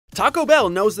Taco Bell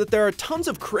knows that there are tons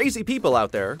of crazy people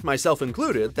out there, myself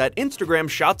included, that Instagram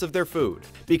shots of their food.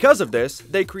 Because of this,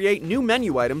 they create new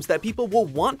menu items that people will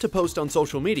want to post on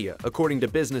social media, according to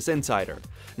Business Insider.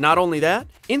 Not only that,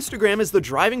 Instagram is the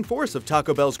driving force of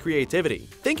Taco Bell's creativity.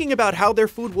 Thinking about how their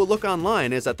food will look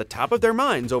online is at the top of their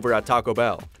minds over at Taco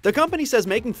Bell. The company says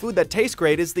making food that tastes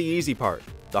great is the easy part.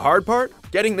 The hard part?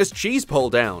 Getting this cheese pull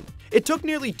down. It took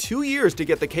nearly 2 years to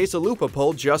get the quesalupa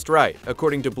pull just right,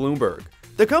 according to Bloomberg.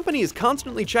 The company is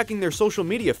constantly checking their social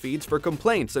media feeds for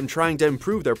complaints and trying to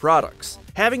improve their products.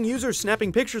 Having users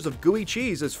snapping pictures of gooey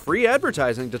cheese is free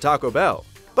advertising to Taco Bell.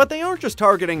 But they aren't just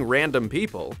targeting random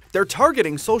people, they're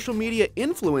targeting social media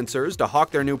influencers to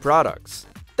hawk their new products.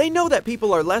 They know that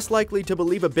people are less likely to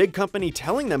believe a big company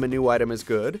telling them a new item is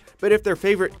good, but if their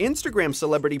favorite Instagram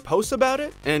celebrity posts about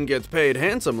it and gets paid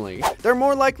handsomely, they're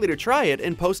more likely to try it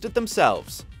and post it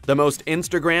themselves. The most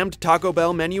Instagrammed Taco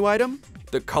Bell menu item?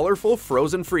 The colorful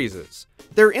frozen freezes.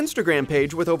 Their Instagram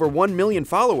page with over 1 million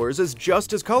followers is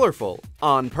just as colorful,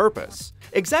 on purpose.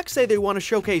 Execs say they want to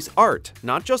showcase art,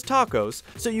 not just tacos,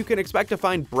 so you can expect to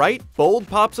find bright, bold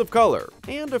pops of color,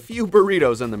 and a few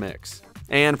burritos in the mix.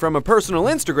 And from a personal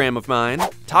Instagram of mine,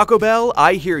 Taco Bell,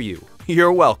 I hear you.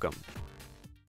 You're welcome.